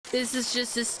This is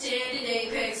just a standard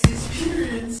Apex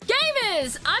experience.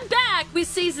 Gamers, I'm back with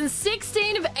season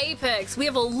 16 of Apex. We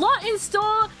have a lot in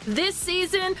store this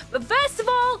season, but first of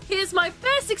all, here's my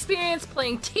first experience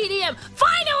playing TDM.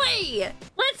 Finally!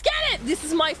 Let's get it! This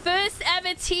is my first ever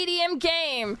TDM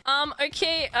game.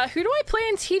 Okay, who do I play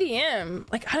in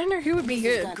TDM? Like, I don't know who would be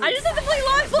good. I just have to play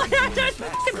Lifeline. I don't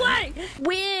have to play.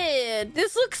 Weird.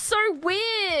 This looks so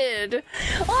weird.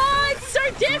 Oh, it's so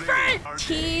different.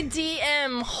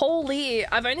 TDM. Holy.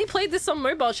 I've only played this on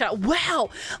mobile chat. Wow.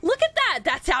 Look at that.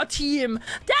 That's our team.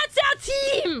 That's our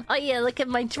team. Oh, yeah. Look at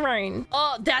my drone.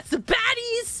 Oh, that's the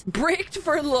baddies. Bricked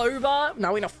for Loba.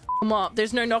 No, we're gonna f them up.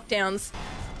 There's no knockdowns.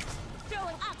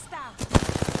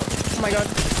 Oh my god.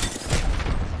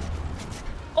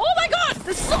 Oh my god!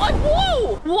 The slide!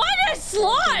 Whoa! Why did I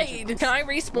slide? Can I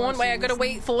respawn? Wait, I gotta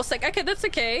wait 4 seconds. Okay, that's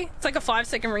okay. It's like a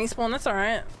 5-second respawn. That's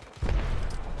alright.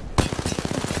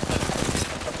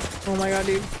 Oh my god,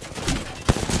 dude.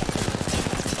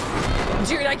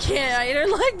 Dude, I can't. I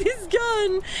don't like this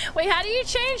gun. Wait, how do you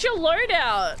change your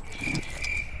loadout?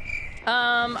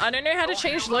 I don't know how to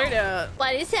change loadout.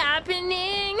 What is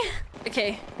happening?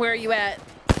 Okay, where are you at?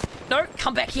 No,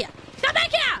 come back here. Come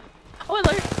back here! Oh,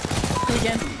 hello.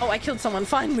 Again. Oh, I killed someone.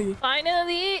 Finally.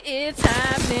 Finally, it's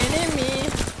happening to me.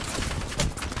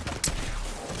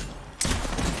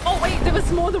 Oh, wait. There was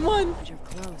more than one.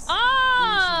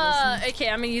 Ah! Okay,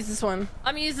 I'm gonna use this one.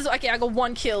 I'm gonna use this. Okay, I got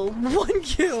 1 kill. 1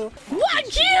 kill. 1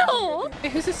 kill!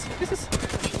 Wait, who's this? Who's this?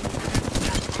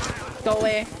 Go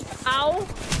away. Ow.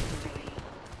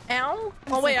 Ow.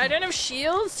 Oh, wait. I don't have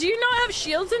shields. Do you not have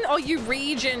shields in? Oh, you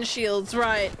regen shields.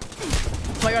 Right.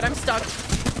 Oh my god, I'm stuck.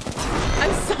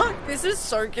 I'm stuck. This is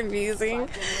so confusing.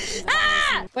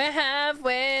 Ah! We're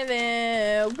halfway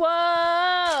there.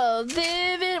 Whoa,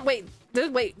 living. Wait,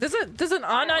 there's an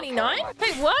R99?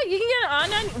 Wait, what? You can get an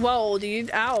R90. Whoa,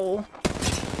 dude. Ow.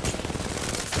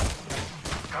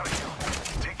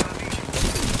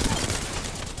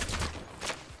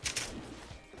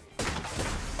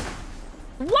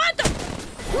 What the?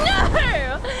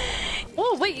 No!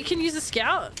 Oh, wait, you can use a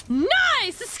scout.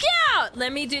 Nice! A scout!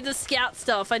 Let me do the scout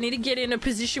stuff. I need to get in a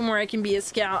position where I can be a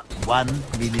scout. 1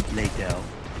 minute later.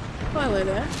 Oh, hello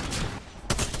there.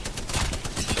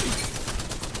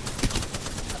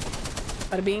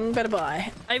 Bada bing, bada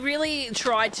bye. I really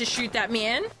tried to shoot that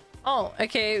man. Oh,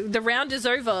 okay. The round is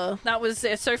over. That was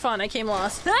so fun. I came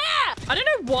last. Ah! I don't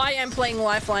know why I'm playing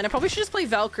Lifeline. I probably should just play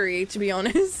Valkyrie, to be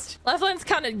honest. Lifeline's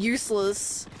kind of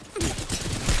useless.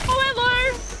 Oh,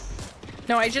 hello!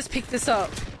 No, I just picked this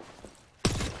up.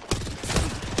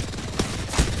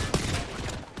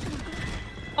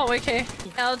 Oh, okay.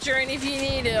 Aldrin, if you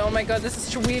need it. Oh my god, this is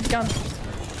such a weird gun.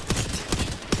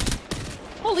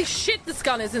 Holy shit, this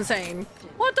gun is insane.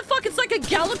 What the fuck? It's like a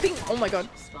galloping... Oh my god.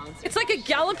 It's like a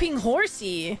galloping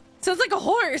horsey. Sounds like a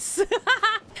horse.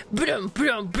 Brum,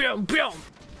 brum, brum, brum.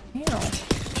 Ew.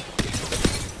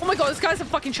 Oh my god, this guy's a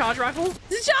fucking charge rifle.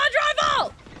 It's a charge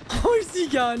rifle! Horsey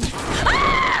gun.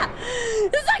 Ah!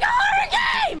 It's like a horror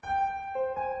game!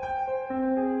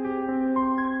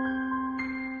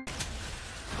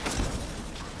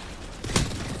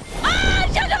 Ah!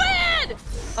 Shut my head!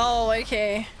 Oh,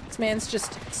 okay. This man's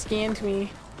just scanned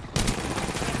me.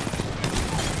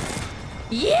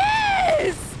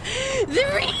 Yes!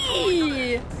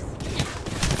 3!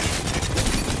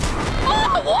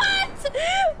 Oh, what?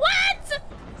 What?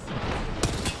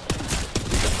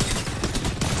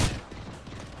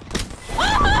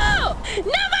 Oh!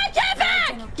 No, my care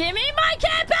pack! Give me my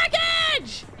care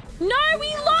package! No,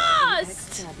 we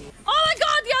lost! Oh my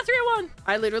god, the R301!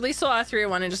 I literally saw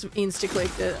R301 and just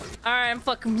insta-clicked it. Alright, I'm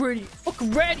fucking ready.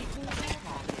 Fucking ready.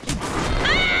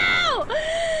 Ow!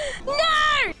 No!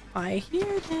 I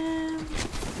hear them.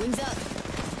 Wings up.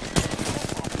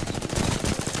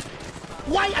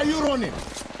 Why are you running?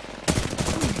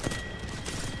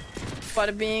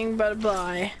 Bada bing, bada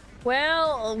bye.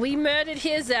 Well, we murdered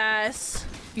his ass.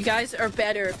 You guys are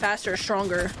better, faster,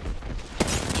 stronger.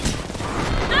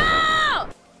 No!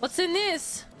 What's in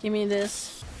this? Give me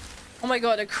this. Oh my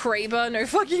god, a Kraber? No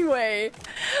fucking way.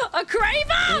 A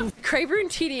Kraber! Kraber and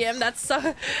TDM, that's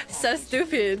so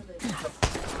stupid.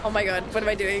 Oh my god, what am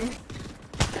I doing?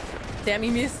 Damn,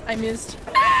 you missed. I missed.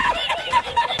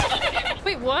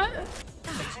 Wait, what?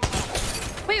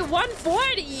 Wait,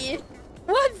 140?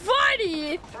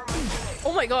 140?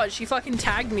 Oh my god, she fucking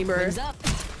tagged me, bro.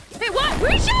 Wait, what?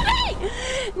 Who's shooting?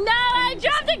 No, I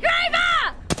dropped the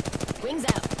Kraber! Wings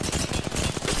out.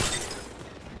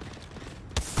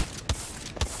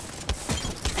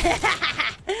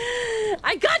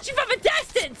 I got you from a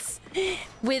distance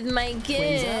with my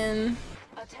gun.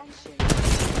 Attention.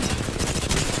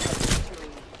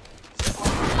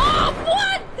 Oh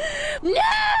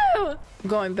No! I'm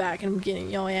going back and I'm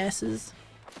getting your asses.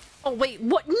 Oh, wait,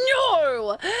 what?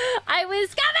 No! I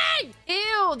was coming!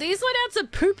 Ew, these went out to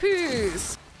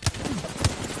poo-poos.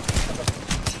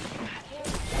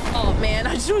 Oh, man,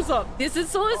 I just was up. This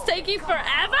is all is taking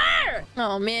forever!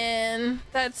 Oh, man.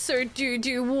 That's so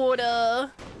doo-doo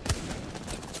water.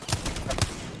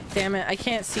 Damn it, I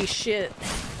can't see shit.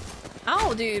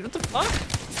 Ow, dude, what the fuck?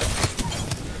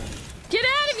 Get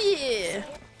out of here!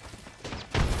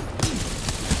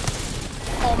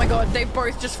 Oh my god, they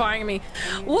both just firing me.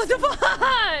 What the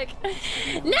fuck?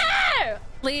 No!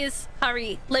 Please,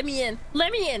 hurry. Let me in.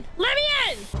 Let me in. Let me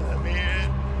in! Let me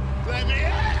in. Let me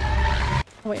in.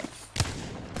 Wait.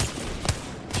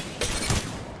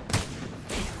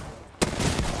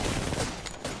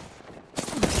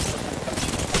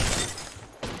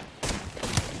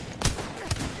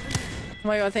 Oh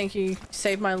my god, thank you. You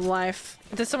saved my life.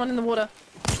 There's someone in the water.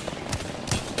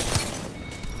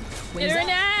 Get her an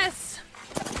ass!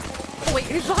 Oh wait,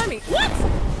 who's behind me? What?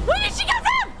 Where did she come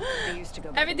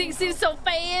from? Everything seems so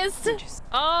fast.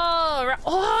 Oh, right.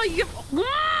 Oh, you.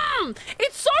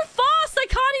 It's so fast. I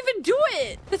can't even do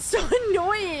it. It's so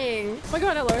annoying. Oh my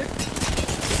god, hello.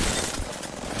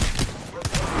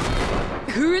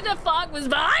 Who the fuck was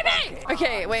behind me?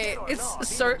 Okay, wait. It's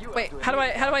so. Wait. How do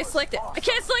I select it? I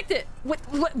can't select it.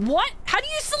 What? How do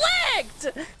you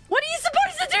select? What are you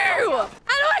supposed to do? How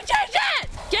do I change it?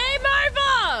 Game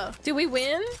over. Did we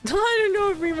win? I don't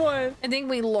know if we won. I think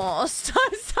we lost.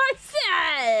 I'm so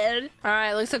sad. All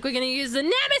right, looks like we're gonna use the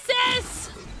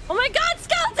Nemesis. Oh my god,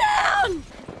 skeleton!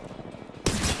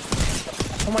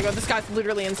 Oh my god, this guy's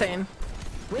literally insane.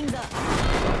 Wings up.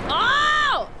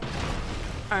 Oh!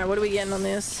 All right, what are we getting on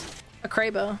this? A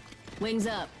Kraber. Wings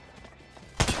up.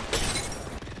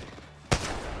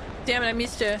 Damn it, I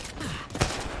missed her.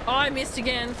 Oh, I missed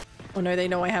again. Oh no, they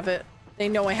know I have it. They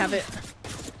know I have it.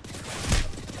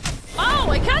 Oh,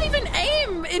 I can't even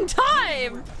aim in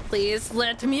time. Please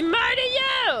let me murder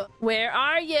you. Where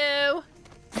are you?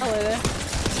 Hello there.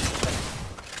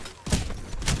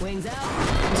 Wings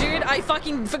out. Dude, I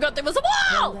fucking forgot there was a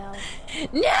wall.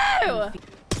 No.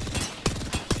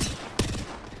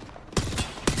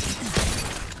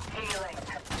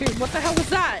 Dude, what the hell was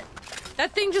that?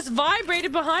 That thing just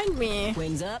vibrated behind me.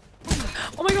 Wings up.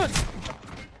 Oh my god.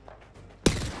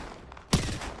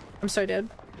 I'm so dead.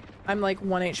 I'm like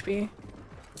 1 HP.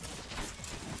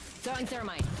 Throwing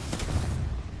thermite.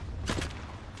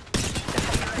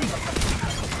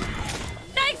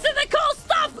 Thanks for the cool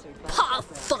stuff,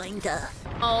 Pathfinder.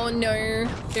 Oh no,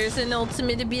 there's an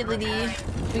ultimate ability.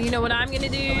 You know what I'm gonna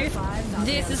do?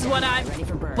 This is what I'm.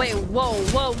 Wait, whoa,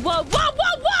 whoa, whoa, whoa,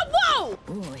 whoa, whoa, whoa!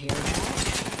 Ooh, here we go.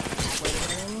 Halfway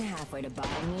to winning, halfway to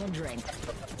buying me a drink.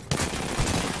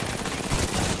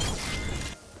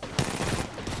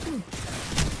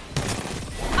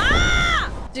 Ah!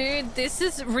 Dude, this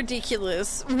is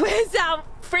ridiculous. Where's our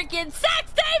freaking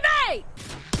sex teammate?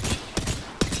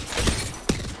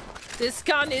 This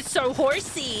gun is so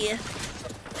horsey.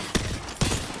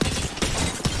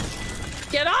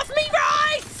 Get off me,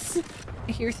 Rice!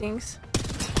 I hear things.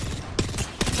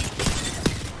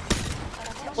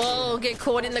 Whoa, get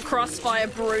caught in the crossfire,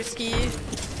 broski.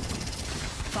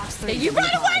 Hey, you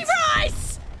run away,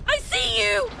 Rice! I see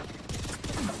you!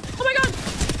 Oh my god!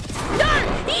 No!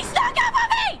 He snuck up on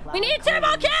me! We need 2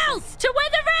 more kills to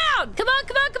win the round! Come on,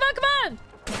 come on, come on, come on!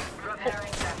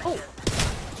 Oh.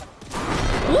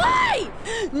 Why?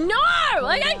 No!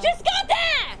 Like, I just got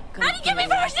there! How do you get me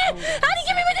first? How do you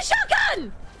get me with a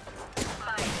shotgun?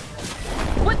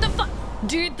 What the fuck?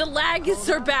 Dude, the lag is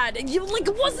so bad. You, like,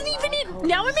 it wasn't even in.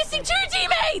 Now I'm missing 2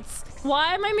 teammates!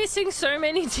 Why am I missing so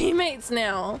many teammates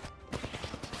now?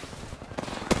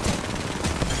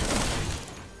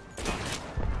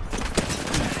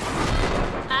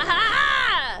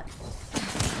 Aha!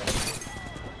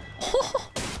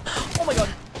 Oh my god.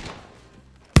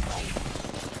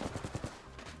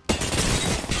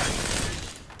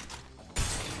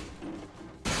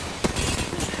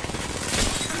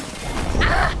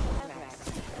 Ah!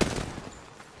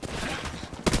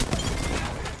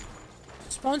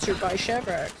 Sponsored by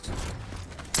Chevrolet.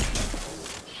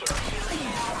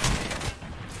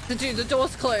 Dude, the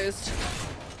door's closed.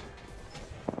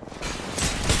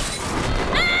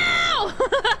 Ow!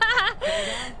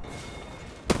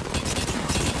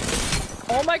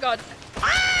 Oh my god.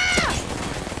 Ah!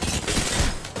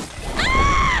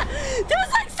 Ah! There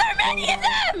was like so many of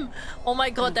them! Oh my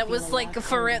god, that was like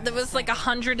there was like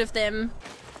 100 of them.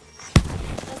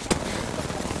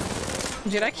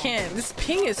 Dude, I can't. This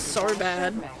ping is so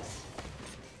bad.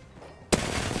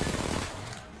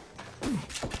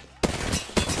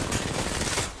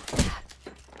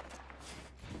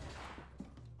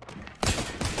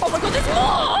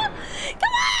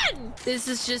 This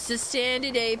is just a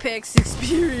standard Apex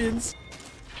experience.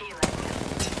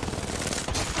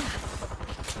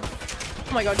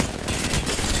 Oh my god.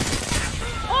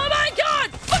 Oh my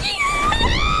god! Fucking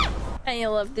I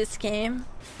love this game.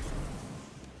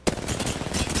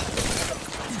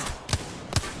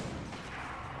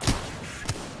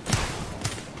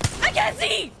 I can't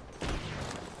see!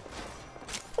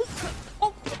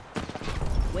 Oh.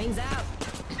 Wings out.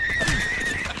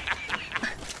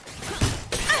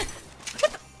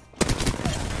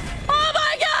 Oh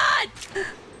my god!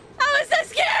 That was so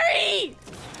scary!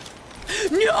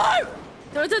 No!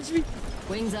 Don't touch me.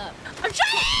 Wings up. I'm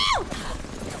trying!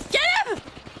 Get him!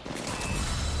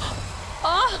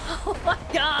 Oh my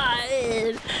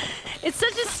god! It's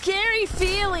such a scary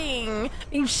feeling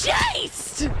being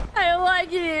chased! I don't like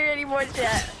it here anymore,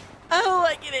 chat. I don't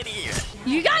like it in here.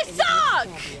 You guys suck!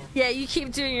 Yeah, you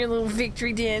keep doing your little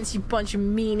victory dance, you bunch of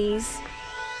meanies.